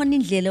kwakhona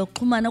indlela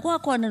yokuxhumana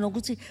kwakhona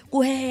nokuthi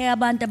kuhehe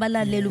abantu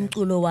abalalela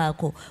umculo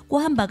wakho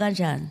kuhamba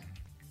kanjani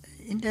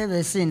into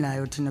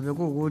ebesinayo thina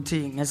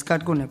bekuwukuthi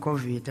ngesikhathi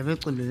kuneCovid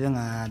abeculi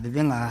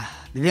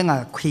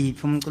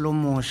bebengakhiphi umculo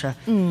omusha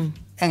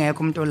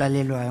engekho umuntu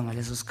olalelwayo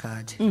ngaleso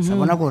sikhathi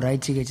sabona ku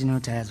right ke thina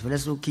uJayaz vele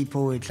sokhipha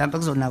wethu mhlawumbe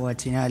kuzonakwa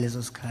thina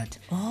leso sikhathi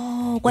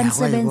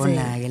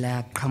kwanisebenzela ke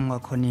la qhamuka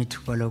khona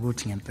ithuba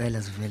lokuthi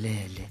ngempela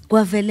sivelele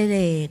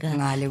kwaveleleka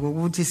ngale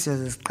ukuthi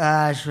siyoze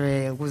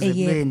siqashwe ukuze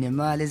kube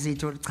nemali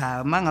esithola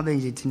cha mangabe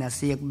nje thina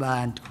siye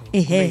kubantu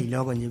kube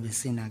yiloko nje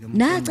besina ke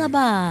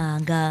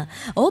nacabanga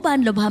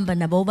obani lobuhamba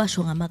nabo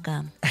ubasho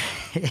ngamagama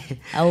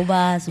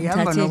Awubazi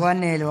Ngihamba umthathe.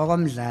 nokwanele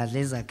wakwamdladla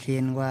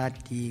ezakheni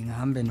kwadi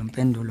ngihambe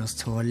nompendulo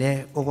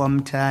Sithole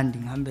okwamthandi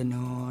ngihambe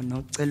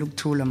nocela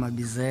ukuthula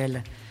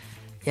mabizela.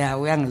 Ya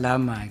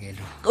uyangilama ke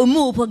lo.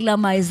 Umupho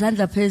kulama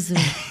izandla phezulu.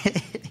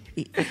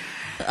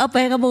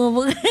 Abheka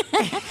bobo.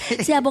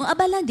 Siyabonga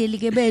abalandeli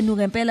ke benu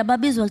ngempela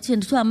babizwa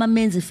kuthiwa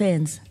ama-Menzi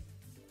fans.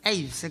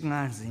 Ey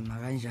sekunganzima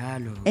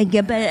kanjalo.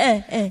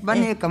 Ngempela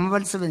Banegama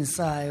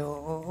abalisebenzisayo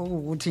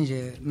ukuthi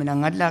nje mina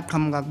ngathi la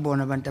qhamuka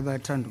kubona abantu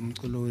abathanda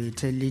umculo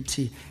wethu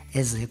elithi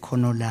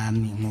ezekhono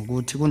lami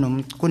ngokuthi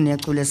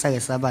kuneculo esake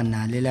saba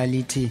nalo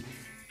elalithi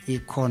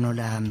ikhono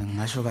lami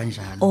ngisho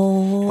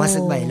kanjalo. Kwase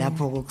kuba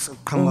yilapho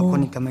kuqhamuka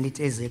khona igama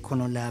elithi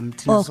ezekhono lami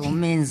thina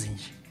soMenzi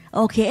nje.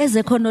 Okay,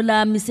 ezekhono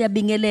lami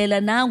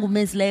siyabingelela nangu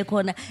uMenzi la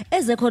ekhona.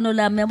 Ezekhono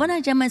lami yabona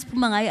nje manje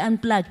siphuma ngayo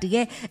unplugged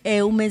ke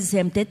uMenzi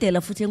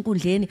siyamdedela futhi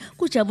enkundleni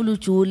kujabula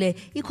ujule.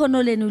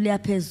 Ikhono lenu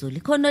liyaphezulu.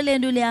 Ikhono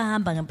lenu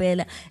liyahamba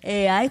ngempela.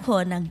 Hayi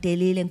khona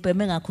ngidelile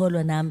ngibheme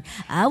ngakholwa nami.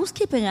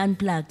 Awusikhiphe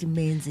ngeunplugged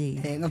Menzi.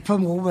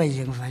 Ngaphambi kokuba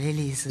nje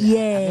ngivalelise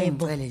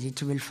ngicela nje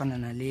ithuba elifana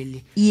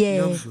naleli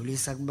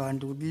lokudlulisa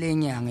kubantu ukuthi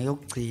lenyanga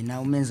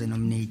yokugcina uMenzi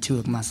nominate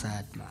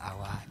kuMasadi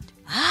award.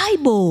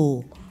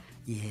 Hayibo.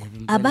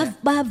 Yebo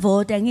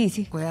Abavota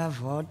ngithi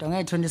kuyavota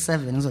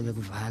nge-27 kuzobe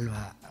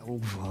kuvalwa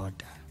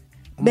ukuvota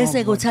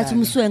bese kuthatha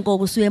umswenko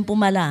kusuye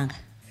eMpumalanga.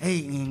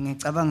 Hey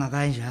ngicabanga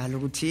kanjalo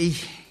ukuthi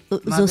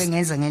mabe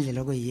ngenza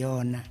ngendlela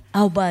okuyiyona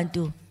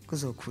awubantu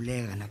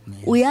kuzokhuleka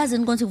nakuMenzi. Uyazi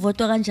inkonzo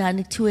kuvotwa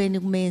kanjani kuthiweni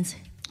kuMenzi?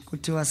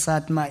 Kuthiwa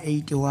SATMA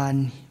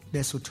 81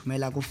 bese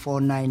uthumela ku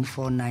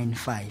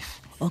 49495.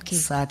 Okay.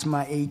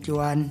 SATMA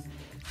 81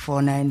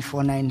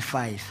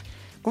 49495.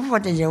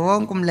 Kuvote nje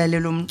wonke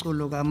umlalelo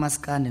umculo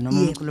kaMaskandi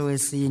noma umculo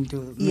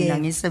wesintu. Mina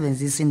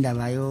ngisebenzisa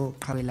indaba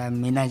yoqhawela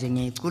mina nje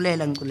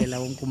ngiculela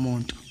wonke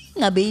umuntu.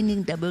 Ngabe yini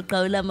indaba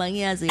yoqhawela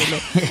mangiyazi lo.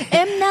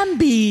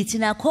 Emnambithi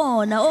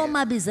nakhona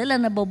omabizela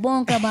nabo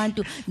bonke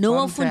abantu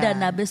nowafunda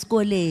nabo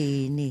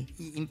esikoleni.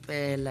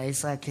 Impela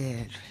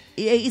isakhelo.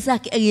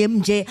 Isakhe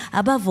nje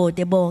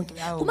abavote bonke.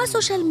 Kuma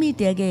social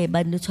media ke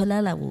bantu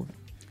tholala kuphi?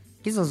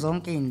 Kizo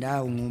zonke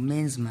indawo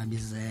nguMenzi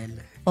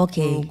Mabizela.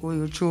 Okay. Ku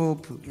YouTube,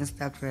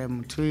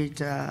 Instagram,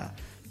 Twitter,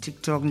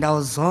 TikTok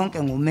ndawo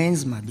zonke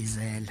nguMenzi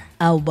Mabizela.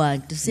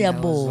 Awubantu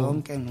siyabonga.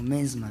 Zonke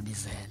nguMenzi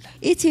Mabizela.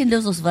 Ithini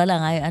lozosivala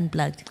ngayo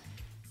unplugged?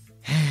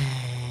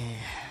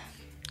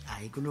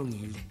 Hayi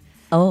kulungile.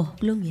 Oh,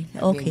 kulungile.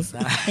 Okay.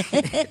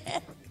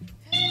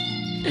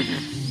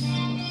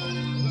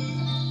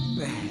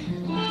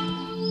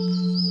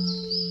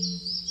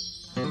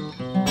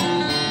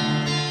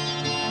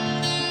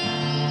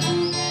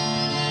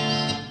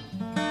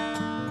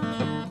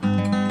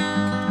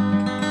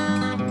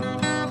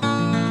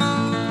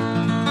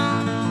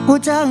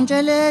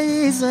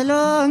 Uthangitshele izwe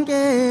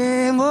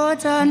lonke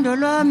ngothando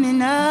lwami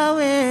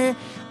nawe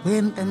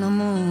wemntana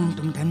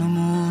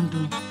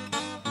umuntu.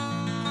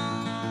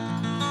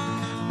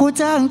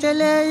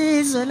 Uthangitshele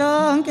izwe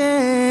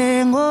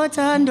lonke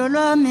ngothando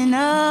lwami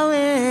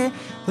nawe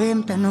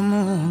wemntana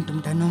umuntu.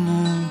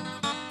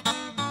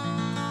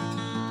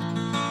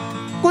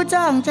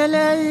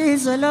 Uthangitshele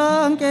izwe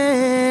lonke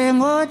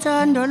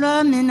ngothando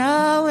lwami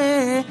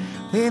nawe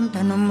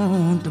wemntana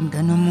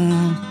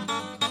umuntu.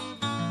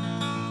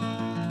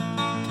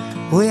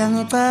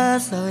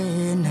 Uyangicasa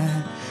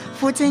wena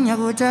futhi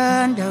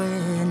ngiyakuthanda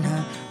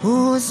wena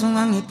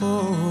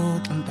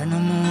usungangiphoxa mntana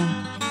wami.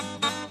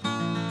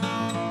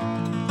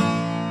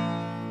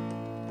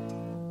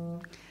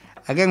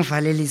 Ake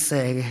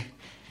ngivaleliseke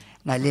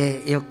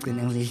ngale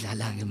yokugcina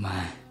ngidlala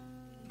ngemali.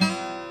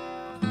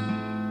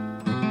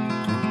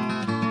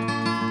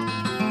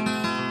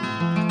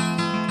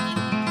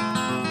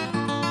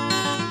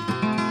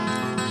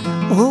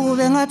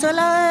 Ube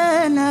ngathola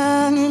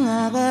wena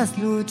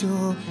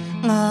ngingakasilutho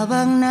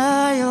ngaba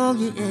nginayo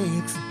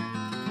ki-ex.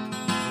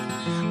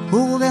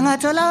 Ube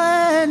ngathola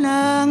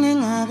wena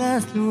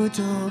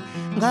ngingakasilutho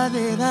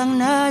ngabe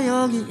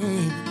kanginayo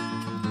ki-ex.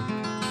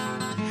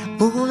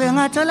 Ube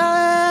ngathola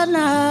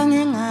wena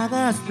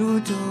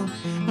ngingakasilutho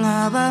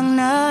ngaba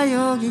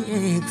nginayo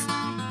ki-ex.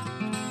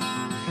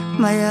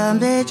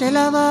 Mayambe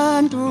tshela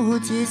abantu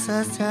ukuthi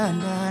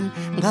sasithandana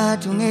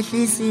ngathi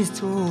ungehlisa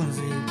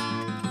isithunzi.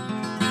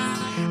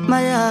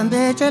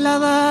 Mayambe tshela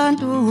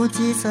abantu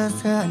ukuthi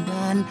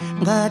sasithandana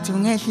ngathi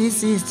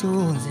ungehlisa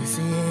isithunzi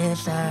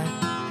siyehla.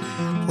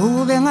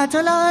 Ube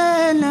ngathola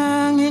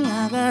wena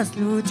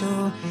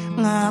ngingakasilutho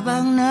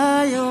ngaba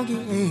nginayo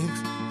ki-ex.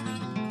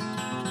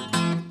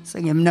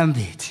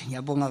 Sengimnambithi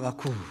ngiyabonga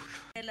kakhulu.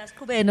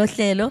 Asiqhubeke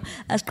nohlelo,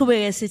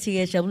 asiqhubeke sithi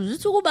ke jabula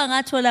uthi kuba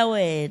ngathola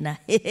wena.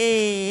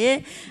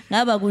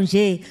 Ngaba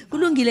kunje.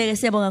 Kulungile ke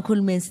siyabonga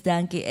kakhulu Menzi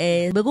Danki.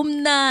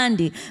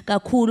 Bekumnandi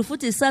kakhulu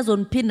futhi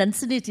sizoniphinda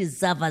nisinithi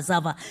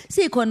zava.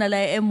 Sikhona la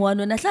eM1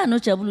 wena hlala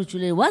noJabula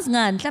uJule. Wazi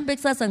ngani mhlambe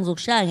kusasa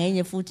ngizokushaya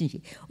ngenye futhi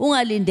nje.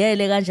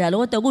 Ungalindele kanjalo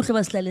kodwa kuhle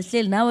basihlale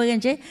sihleli nawe ke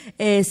nje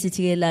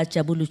sithi ke la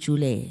Jabula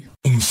uJule.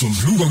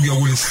 Umsombuluko kuya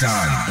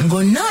kuLesihlanu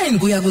ngo 9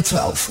 kuya ku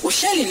 12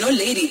 uhleli no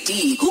Lady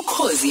D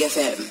kuKhozi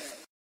FM.